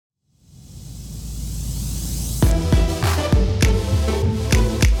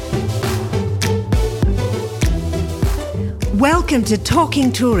Welcome to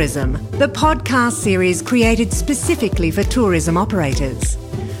Talking Tourism, the podcast series created specifically for tourism operators.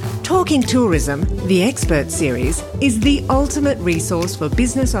 Talking Tourism, the expert series, is the ultimate resource for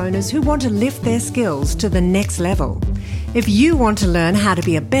business owners who want to lift their skills to the next level. If you want to learn how to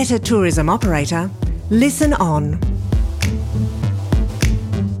be a better tourism operator, listen on.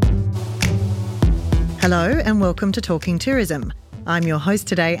 Hello and welcome to Talking Tourism. I'm your host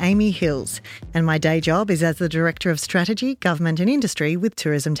today, Amy Hills, and my day job is as the Director of Strategy, Government and Industry with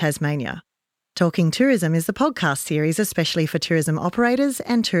Tourism Tasmania. Talking Tourism is the podcast series especially for tourism operators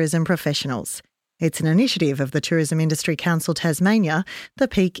and tourism professionals. It's an initiative of the Tourism Industry Council Tasmania, the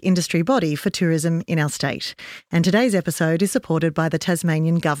peak industry body for tourism in our state. And today's episode is supported by the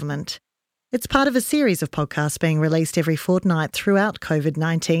Tasmanian Government. It's part of a series of podcasts being released every fortnight throughout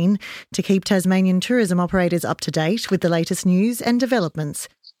COVID-19 to keep Tasmanian tourism operators up to date with the latest news and developments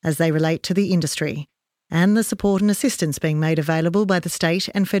as they relate to the industry, and the support and assistance being made available by the state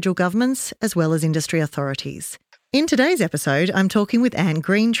and federal governments as well as industry authorities. In today's episode, I'm talking with Anne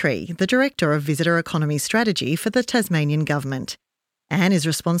Greentree, the Director of Visitor Economy Strategy for the Tasmanian Government. Anne is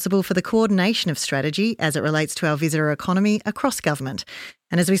responsible for the coordination of strategy as it relates to our visitor economy across government.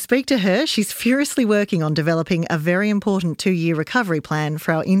 And as we speak to her, she's furiously working on developing a very important 2-year recovery plan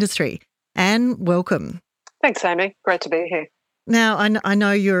for our industry. Anne, welcome. Thanks, Amy. Great to be here. Now, I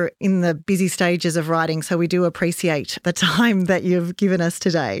know you're in the busy stages of writing, so we do appreciate the time that you've given us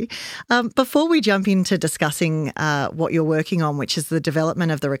today. Before we jump into discussing what you're working on, which is the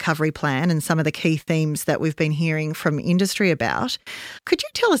development of the recovery plan and some of the key themes that we've been hearing from industry about, could you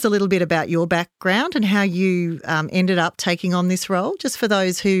tell us a little bit about your background and how you ended up taking on this role, just for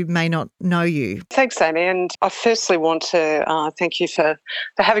those who may not know you? Thanks, Amy. And I firstly want to thank you for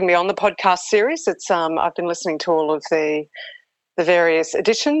having me on the podcast series. It's I've been listening to all of the various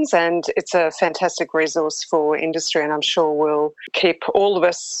editions, and it's a fantastic resource for industry, and I'm sure will keep all of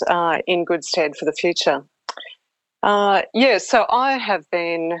us in good stead for the future. So I have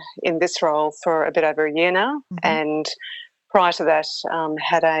been in this role for a bit over a year now, and prior to that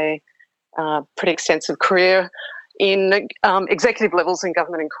had a pretty extensive career in executive levels in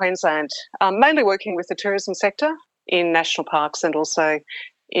government in Queensland, mainly working with the tourism sector in national parks and also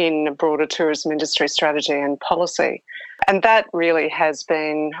in broader tourism industry strategy and policy. And that really has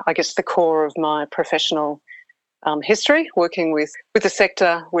been, I guess, the core of my professional history, working with the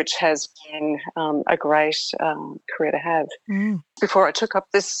sector, which has been a great career to have. Before I took up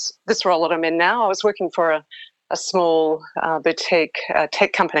this role that I'm in now, I was working for a small boutique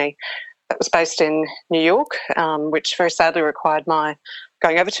tech company that was based in New York, which very sadly required my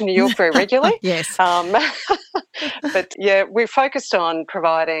going over to New York very regularly. Yes. But yeah, we focused on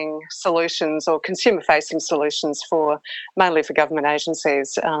providing solutions or consumer-facing solutions mainly for government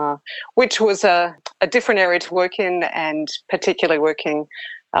agencies, which was a different area to work in, and particularly working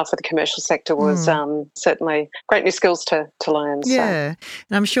for the commercial sector was certainly great new skills to learn. Yeah,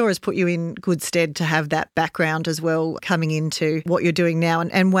 and I'm sure has put you in good stead to have that background as well coming into what you're doing now.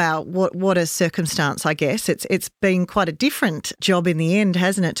 And wow, what a circumstance, I guess. It's been quite a different job in the end,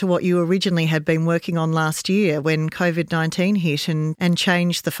 hasn't it, to what you originally had been working on last year when COVID-19 hit and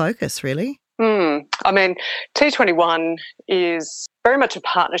changed the focus, really? I mean, T21 is very much a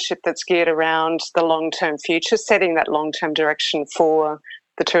partnership that's geared around the long-term future, setting that long-term direction for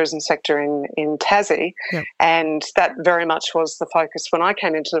the tourism sector in Tassie. Yep. And that very much was the focus. When I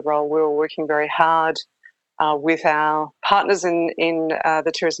came into the role, we were working very hard with our partners in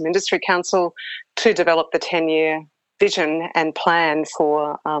the Tourism Industry Council to develop the 10-year vision and plan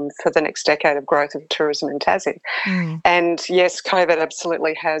for the next decade of growth of tourism in Tassie. And yes, COVID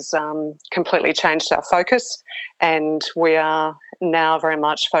absolutely has completely changed our focus, and we are now very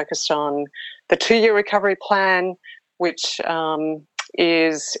much focused on the 2-year recovery plan, which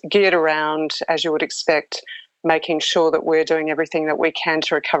is geared around, as you would expect, making sure that we're doing everything that we can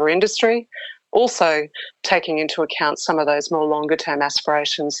to recover industry, also taking into account some of those more longer-term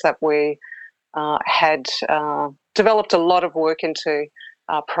aspirations that we had developed a lot of work into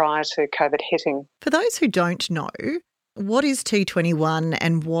prior to COVID hitting. For those who don't know, what is T21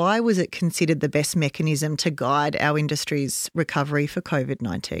 and why was it considered the best mechanism to guide our industry's recovery for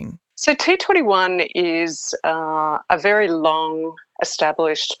COVID-19? So T21 is a very long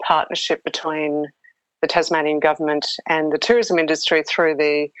established partnership between the Tasmanian Government and the tourism industry through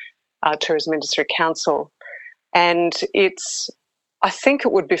the Tourism Industry Council. And I think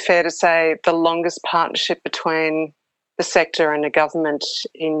it would be fair to say, the longest partnership between the sector and the government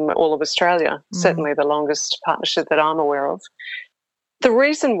in all of Australia, certainly the longest partnership that I'm aware of. The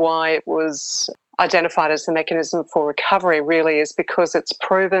reason why it was identified as the mechanism for recovery really is because it's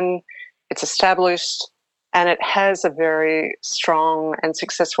proven, it's established, and it has a very strong and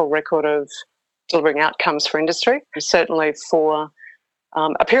successful record of delivering outcomes for industry. Certainly for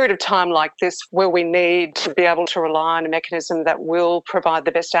a period of time like this where we need to be able to rely on a mechanism that will provide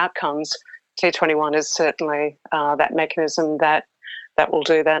the best outcomes, T21 is certainly that mechanism that will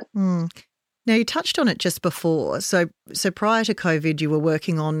do that. Now, you touched on it just before. So prior to COVID, you were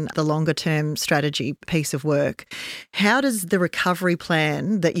working on the longer-term strategy piece of work. How does the recovery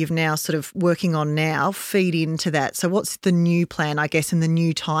plan that you've now sort of working on now feed into that? So what's the new plan, I guess, and the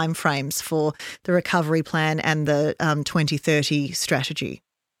new timeframes for the recovery plan and the 2030 strategy?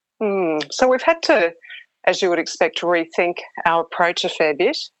 So we've had to, as you would expect, rethink our approach a fair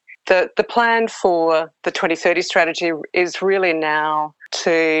bit. The plan for the 2030 strategy is really now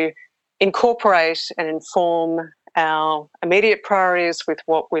to incorporate and inform our immediate priorities with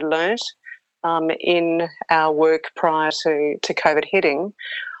what we learnt in our work prior to COVID hitting.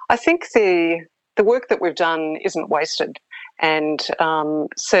 I think the work that we've done isn't wasted, and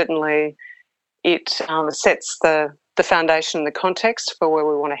certainly it sets the foundation and the context for where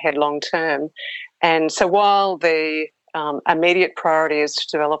we want to head long term. And so while the immediate priority is to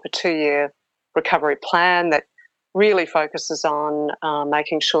develop a 2-year recovery plan that really focuses on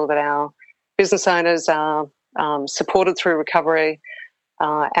making sure that our business owners are supported through recovery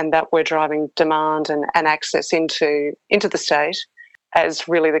and that we're driving demand and access into the state as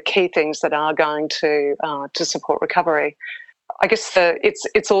really the key things that are going to support recovery. I guess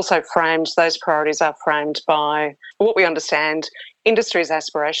it's also framed, those priorities are framed by what we understand industry's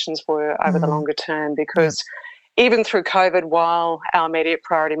aspirations were over the longer term, because even through COVID, while our immediate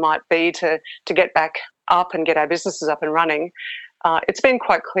priority might be to get back up and get our businesses up and running, it's been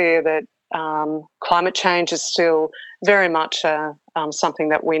quite clear that climate change is still very much something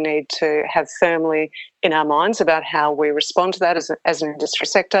that we need to have firmly in our minds about how we respond to that as an industry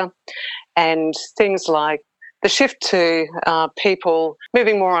sector. And things like the shift to people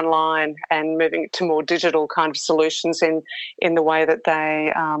moving more online and moving to more digital kind of solutions in the way that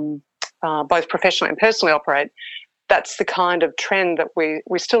they both professionally and personally operate, that's the kind of trend that we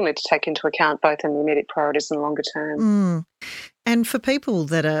still need to take into account, both in the immediate priorities and the longer term. And for people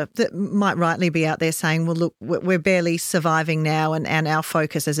that might rightly be out there saying, well, look, we're barely surviving now and our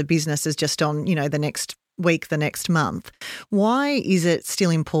focus as a business is just on, the next week, the next month. Why is it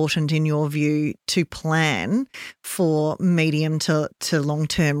still important, in your view, to plan for medium to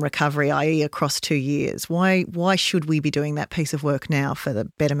long-term recovery, i.e. across 2 years? Why should we be doing that piece of work now for the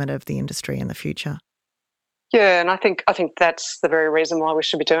betterment of the industry in the future? Yeah, and I think that's the very reason why we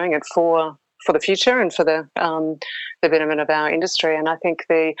should be doing it, for the future and for the betterment of our industry. And I think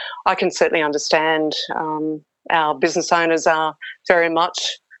I can certainly understand our business owners are very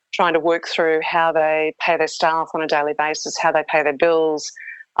much trying to work through how they pay their staff on a daily basis, how they pay their bills,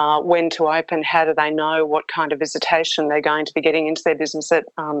 when to open, how do they know what kind of visitation they're going to be getting into their business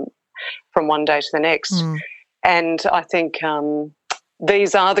from one day to the next. And I think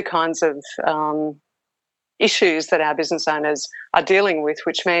these are the kinds of issues that our business owners are dealing with,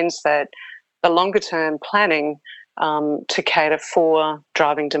 which means that the longer term planning to cater for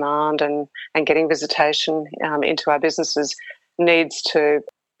driving demand and getting visitation into our businesses needs to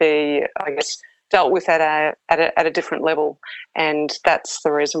be, I guess, dealt with at a different level. And that's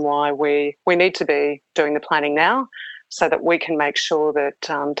the reason why we need to be doing the planning now, so that we can make sure that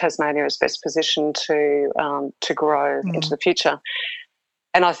Tasmania is best positioned to grow into the future.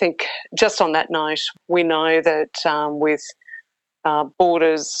 And I think just on that note, we know that with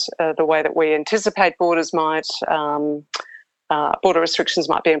borders, the way that we anticipate borders border restrictions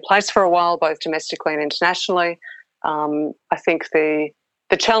might be in place for a while, both domestically and internationally. I think the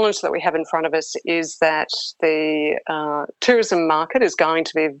challenge that we have in front of us is that the tourism market is going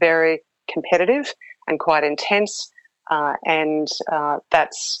to be very competitive and quite intense, and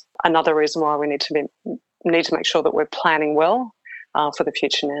that's another reason why we need to make sure that we're planning well for the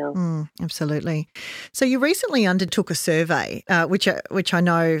future now. Absolutely. So you recently undertook a survey, which I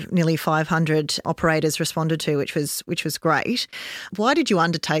know nearly 500 operators responded to, which was great. Why did you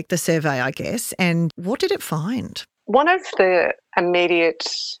undertake the survey, I guess, and what did it find? One of the immediate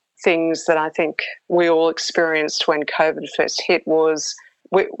things that I think we all experienced when COVID first hit was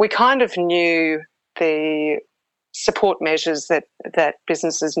we kind of knew the support measures that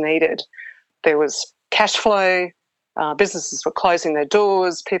businesses needed. There was cash flow. Businesses were closing their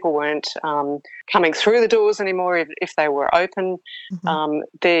doors. People weren't coming through the doors anymore if they were open.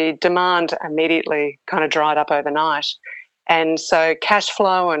 The demand immediately kind of dried up overnight. And so cash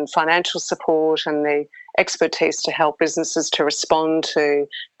flow and financial support and the expertise to help businesses to respond to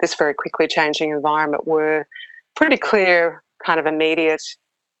this very quickly changing environment were pretty clear kind of immediate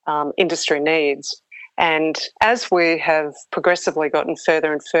industry needs. And as we have progressively gotten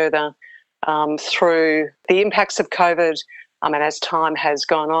further and further through the impacts of COVID, and as time has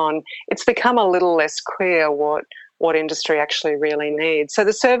gone on, it's become a little less clear what industry actually really needs. So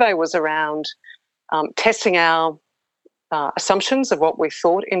the survey was around testing our assumptions of what we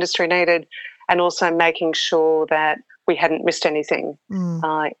thought industry needed, and also making sure that we hadn't missed anything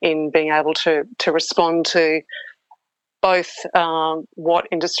in being able to respond to both what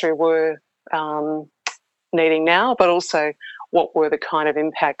industry were needing now, but also what were the kind of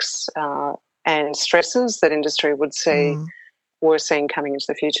impacts and stresses that industry would see were seeing coming into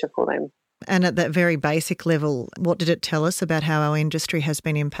the future for them. And at that very basic level, what did it tell us about how our industry has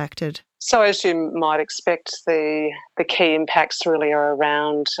been impacted? So as you might expect, the key impacts really are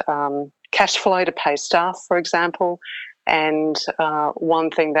around cash flow to pay staff, for example. And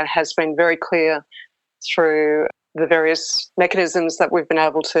one thing that has been very clear through the various mechanisms that we've been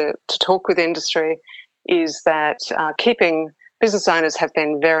able to talk with industry is that business owners have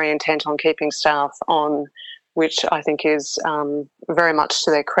been very intent on keeping staff on, which I think is very much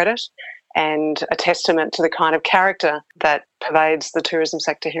to their credit and a testament to the kind of character that pervades the tourism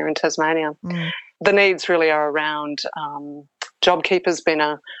sector here in Tasmania. The needs really are around JobKeeper's been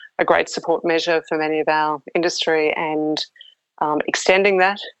a great support measure for many of our industry, and extending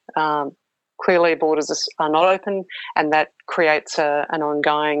that. Clearly borders are not open, and that creates an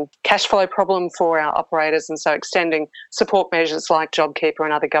ongoing cash flow problem for our operators, and so extending support measures like JobKeeper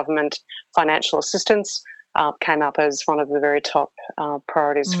and other government financial assistance came up as one of the very top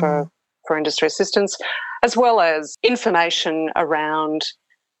priorities for industry assistance, as well as information around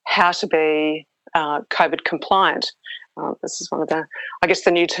how to be COVID compliant. This is one of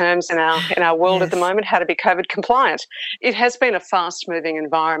the new terms in our world at the moment, how to be COVID compliant. It has been a fast-moving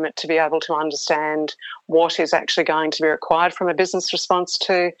environment to be able to understand what is actually going to be required from a business response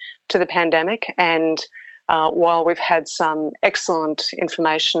to the pandemic. And while we've had some excellent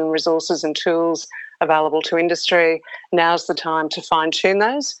information, resources and tools available to industry, now's the time to fine-tune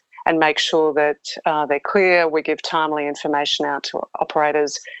those and make sure that they're clear. We give timely information out to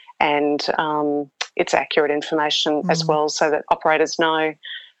operators, and it's accurate information as well, so that operators know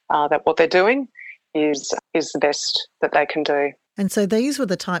that what they're doing is the best that they can do. And so these were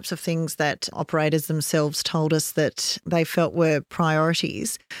the types of things that operators themselves told us that they felt were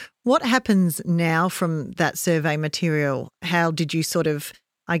priorities. What happens now from that survey material? How did you sort of,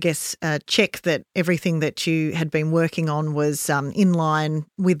 check that everything that you had been working on was in line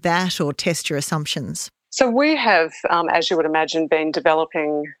with that, or test your assumptions? So we have, as you would imagine, been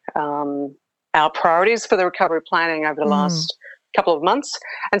developing our priorities for the recovery planning over the last couple of months.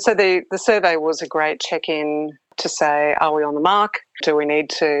 And so the survey was a great check-in to say, are we on the mark? Do we need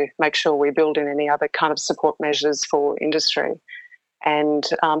to make sure we build in any other kind of support measures for industry? And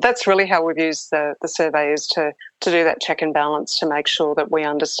that's really how we've used the survey, is to do that check and balance, to make sure that we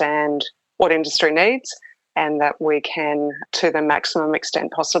understand what industry needs and that we can, to the maximum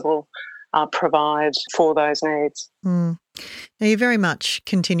extent possible, provide for those needs. Now, you're very much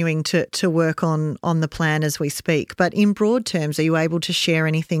continuing to work on the plan as we speak, but in broad terms, are you able to share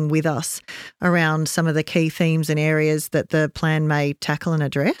anything with us around some of the key themes and areas that the plan may tackle and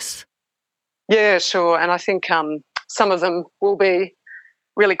address? Yeah, sure. And I think some of them will be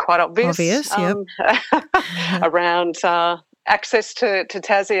really quite obvious. Around access to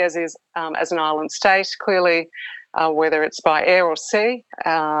Tassie as an island state, clearly. Whether it's by air or sea,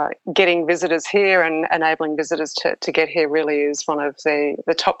 getting visitors here and enabling visitors to get here really is one of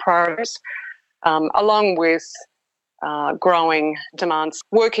the top priorities, along with growing demands,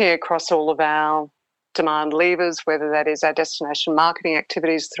 working across all of our demand levers, whether that is our destination marketing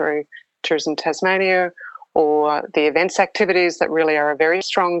activities through Tourism Tasmania, or the events activities that really are a very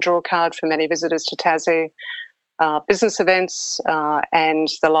strong draw card for many visitors to Tassie, business events, and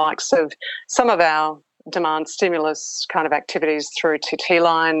the likes of some of our demand stimulus kind of activities through to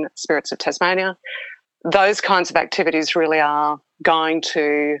T-Line, Spirits of Tasmania. Those kinds of activities really are going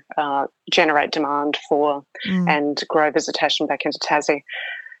to generate demand for and grow visitation back into Tassie.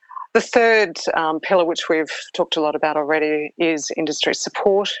 The third pillar, which we've talked a lot about already, is industry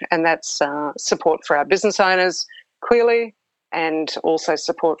support, and that's support for our business owners, clearly, and also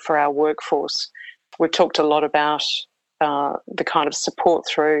support for our workforce. We've talked a lot about the kind of support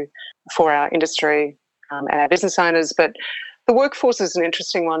for our industry and our business owners, but the workforce is an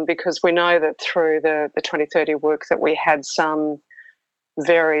interesting one, because we know that through the 2030 work that we had some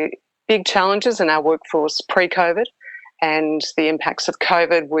very big challenges in our workforce pre-COVID, and the impacts of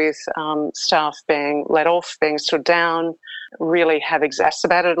COVID with staff being let off, being stood down, really have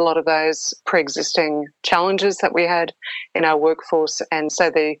exacerbated a lot of those pre-existing challenges that we had in our workforce. And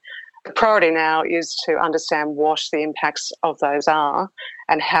so the The priority now is to understand what the impacts of those are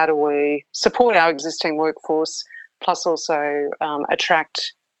and how do we support our existing workforce, plus also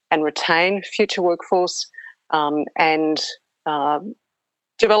attract and retain future workforce, and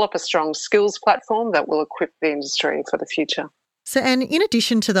develop a strong skills platform that will equip the industry for the future. So, and in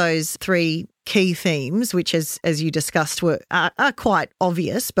addition to those three key themes, which as you discussed are quite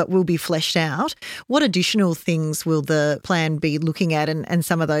obvious but will be fleshed out, what additional things will the plan be looking at? And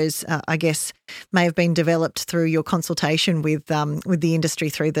some of those, I guess, may have been developed through your consultation with the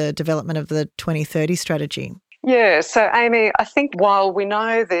industry through the development of the 2030 strategy. Yeah, so Amy, I think while we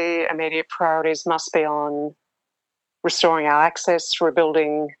know the immediate priorities must be on restoring our access,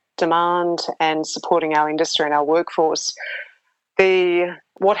 rebuilding demand and supporting our industry and our workforce,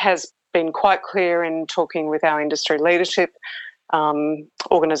 what has been quite clear in talking with our industry leadership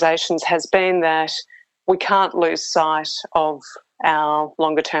organisations has been that we can't lose sight of our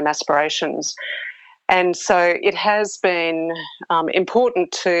longer term aspirations. And so it has been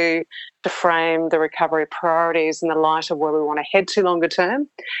important to frame the recovery priorities in the light of where we want to head to longer term.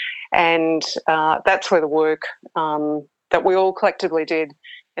 And that's where the work that we all collectively did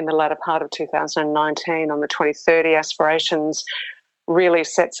in the latter part of 2019 on the 2030 aspirations really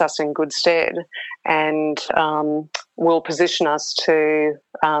sets us in good stead and will position us to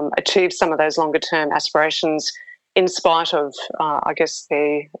achieve some of those longer term aspirations in spite of, I guess,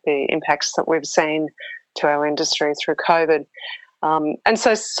 the impacts that we've seen to our industry through COVID. And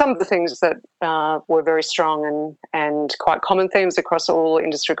so some of the things that were very strong and quite common themes across all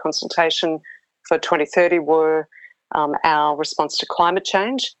industry consultation for 2030 were our response to climate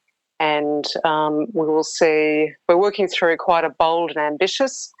change. And we're working through quite a bold and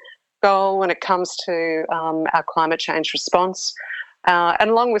ambitious goal when it comes to our climate change response. And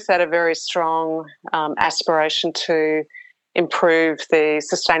along with that, a very strong aspiration to improve the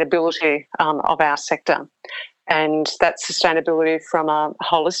sustainability of our sector. And that sustainability from a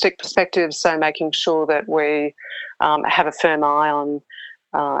holistic perspective, so making sure that we have a firm eye on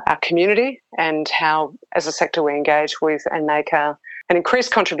our community and how, as a sector, we engage with and make an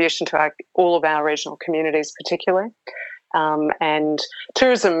increased contribution to all of our regional communities particularly. And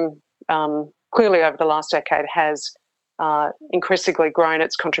tourism, clearly over the last decade, has increasingly grown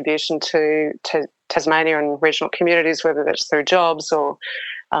its contribution to Tasmania and regional communities, whether that's through jobs or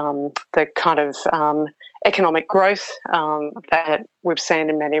the kind of economic growth that we've seen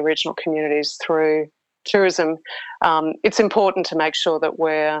in many regional communities through tourism. It's important to make sure that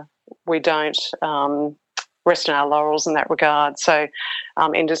we don't rest on our laurels in that regard. So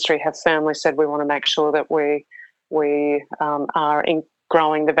industry have firmly said we want to make sure that we are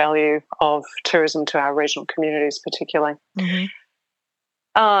growing the value of tourism to our regional communities particularly. Mm-hmm.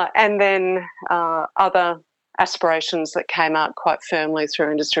 And then other aspirations that came out quite firmly through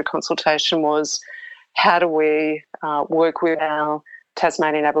industry consultation was how do we work with our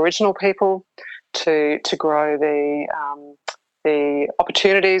Tasmanian Aboriginal people to grow the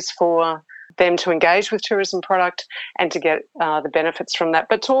opportunities for them to engage with tourism product and to get the benefits from that,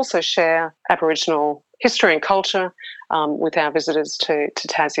 but to also share Aboriginal history and culture with our visitors to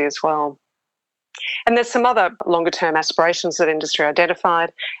Tassie as well. And there's some other longer-term aspirations that industry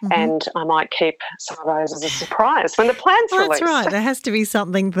identified, and I might keep some of those as a surprise when the plan's released. That's right. There has to be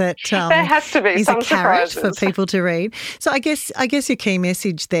something that there has to be is some a carrot surprises for people to read. So I guess your key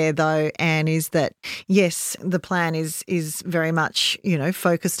message there, though, Anne, is that yes, the plan is very much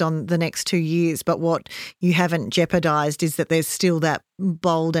focused on the next 2 years, but what you haven't jeopardised is that there's still that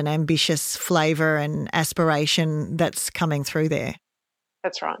bold and ambitious flavour and aspiration that's coming through there.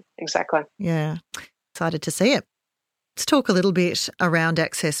 That's right, exactly. Yeah, excited to see it. Let's talk a little bit around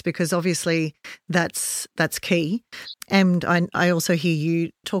access because obviously that's key. And I also hear you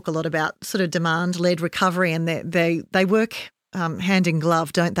talk a lot about sort of demand-led recovery, and they work hand in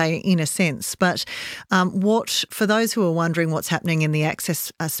glove, don't they, in a sense. But for those who are wondering what's happening in the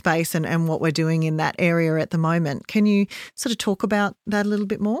access space and what we're doing in that area at the moment, can you sort of talk about that a little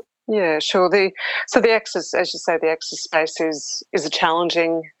bit more? Yeah, sure. So the access, as you say, the access space is a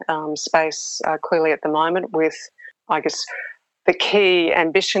challenging space clearly at the moment with, I guess, the key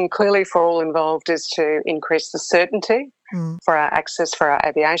ambition clearly for all involved is to increase the certainty for our access for our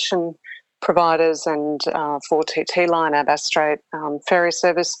aviation providers and for TT Line, our Bass Strait ferry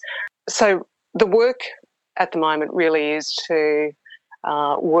service. So the work at the moment really is to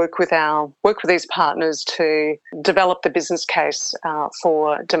work with these partners to develop the business case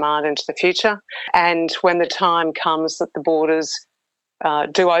for demand into the future. And when the time comes that the borders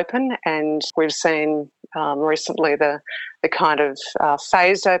do open, and we've seen recently the kind of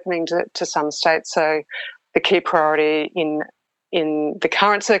phased opening to some states. So the key priority in in the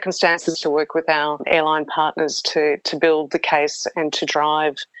current circumstances to work with our airline partners to build the case and to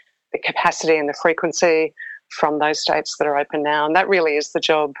drive the capacity and the frequency from those states that are open now. And that really is the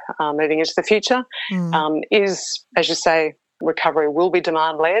job moving into the future, is, as you say, recovery will be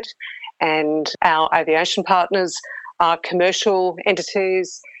demand-led, and our aviation partners are commercial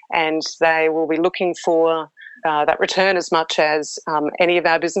entities and they will be looking for that return as much as any of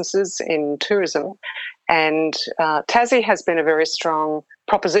our businesses in tourism. And Tassie has been a very strong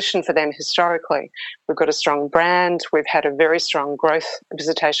proposition for them historically. We've got a strong brand. We've had a very strong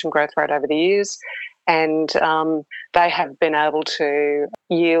visitation growth rate over the years. And they have been able to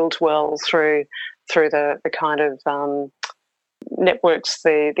yield well through the kind of networks,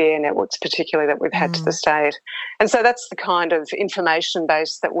 the air networks particularly, that we've had to the state. And so that's the kind of information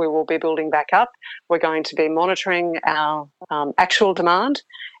base that we will be building back up. We're going to be monitoring our actual demand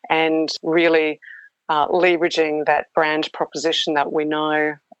and really leveraging that brand proposition that we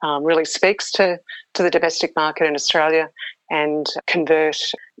know really speaks to the domestic market in Australia, and convert,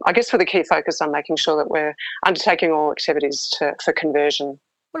 I guess, with a key focus on making sure that we're undertaking all activities for conversion.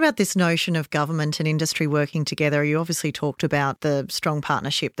 What about this notion of government and industry working together? You obviously talked about the strong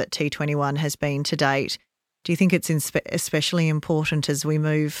partnership that T21 has been to date. Do you think it's especially important as we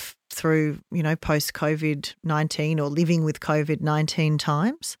move through, post-COVID-19 or living with COVID-19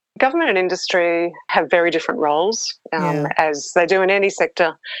 times? Government and industry have very different roles, as they do in any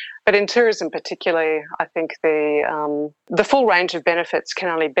sector. But in tourism particularly, I think the full range of benefits can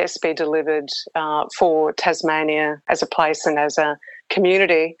only best be delivered for Tasmania as a place and as a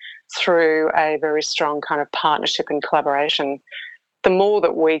community through a very strong kind of partnership and collaboration. The more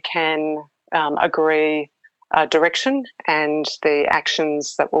that we can agree direction and the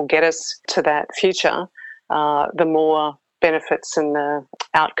actions that will get us to that future, the more benefits and the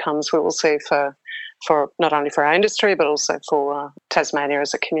outcomes we will see for not only for our industry but also for Tasmania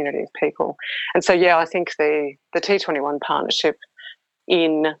as a community of people. And so, I think the T21 partnership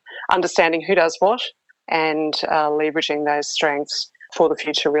in understanding who does what and leveraging those strengths for the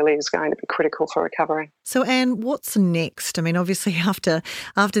future really is going to be critical for recovery. So, Anne, what's next? I mean, obviously after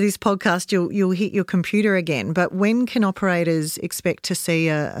this podcast you'll hit your computer again, but when can operators expect to see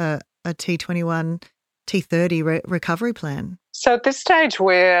a T21 T30 recovery plan? So at this stage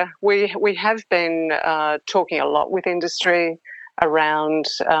we have been talking a lot with industry around,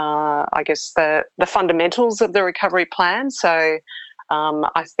 I guess, the fundamentals of the recovery plan. So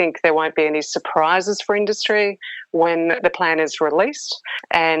I think there won't be any surprises for industry when the plan is released,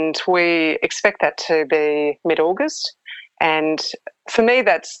 and we expect that to be mid-August. And for me,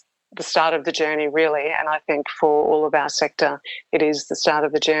 that's the start of the journey, really, and I think for all of our sector, it is the start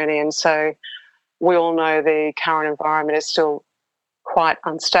of the journey. And so we all know the current environment is still quite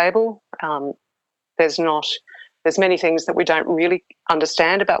unstable. There's many things that we don't really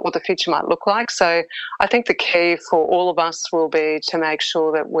understand about what the future might look like. So I think the key for all of us will be to make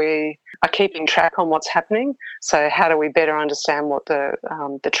sure that we are keeping track on what's happening. So how do we better understand what the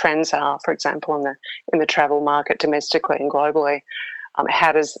trends are, for example, in the travel market domestically and globally?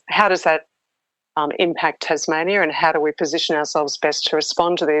 How does that impact Tasmania, and how do we position ourselves best to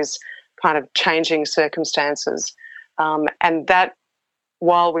respond to these kind of changing circumstances? And that,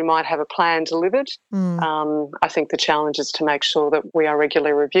 while we might have a plan delivered, I think the challenge is to make sure that we are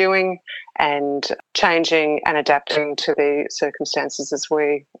regularly reviewing and changing and adapting to the circumstances as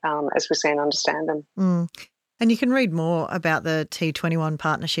we see and understand them. And you can read more about the T21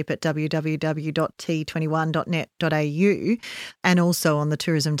 partnership at www.t21.net.au, and also on the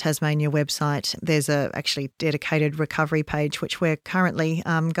Tourism Tasmania website there's a actually dedicated recovery page, which we're currently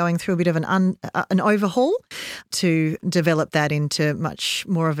going through a bit of an overhaul to develop that into much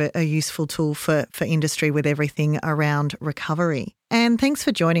more of a useful tool for industry with everything around recovery. And thanks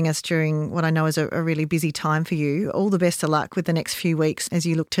for joining us during what I know is a really busy time for you. All the best of luck with the next few weeks as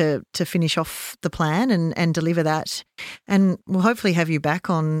you look to finish off the plan and deliver that. And we'll hopefully have you back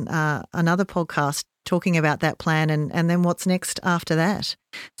on another podcast talking about that plan and then what's next after that.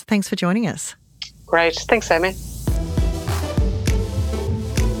 So thanks for joining us. Great. Thanks, Amy.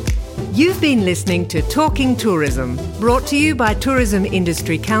 You've been listening to Talking Tourism, brought to you by Tourism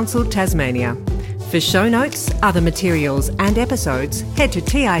Industry Council Tasmania. For show notes, other materials and episodes, head to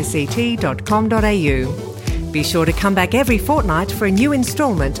tict.com.au. Be sure to come back every fortnight for a new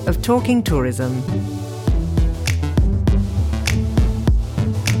instalment of Talking Tourism.